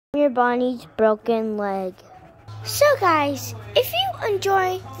your bunny's broken leg. So guys, if you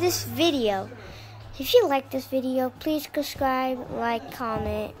enjoy this video, if you like this video, please subscribe, like,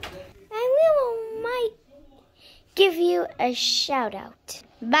 comment, and might give you a shout out.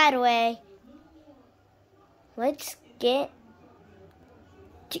 By the way, let's get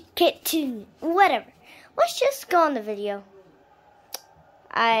to whatever. Let's just go on the video.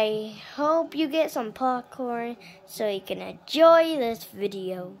 I hope you get some popcorn so you can enjoy this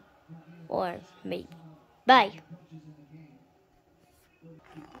video. Or maybe. Bye.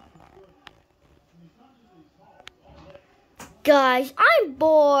 Guys, I'm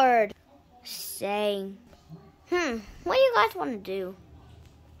bored. Same. What do you guys want to do?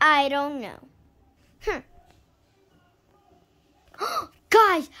 I don't know.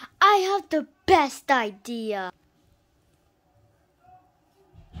 Guys, I have the best idea.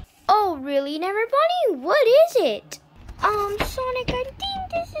 Oh, really, Never Bunny? What is it? Sonic, I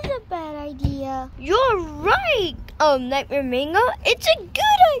think this is a bad idea. You're right, Nightmare Mango. It's a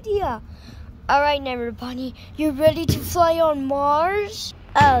good idea. All right, Never Bunny, you ready to fly on Mars?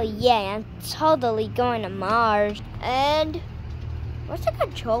 Oh, yeah, I'm totally going to Mars. And where's the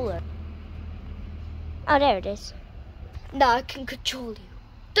controller? Oh, there it is. Now I can control you.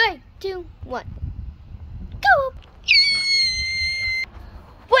 3, 2, 1. Go!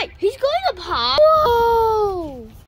 Wait, he's going up high? Whoa!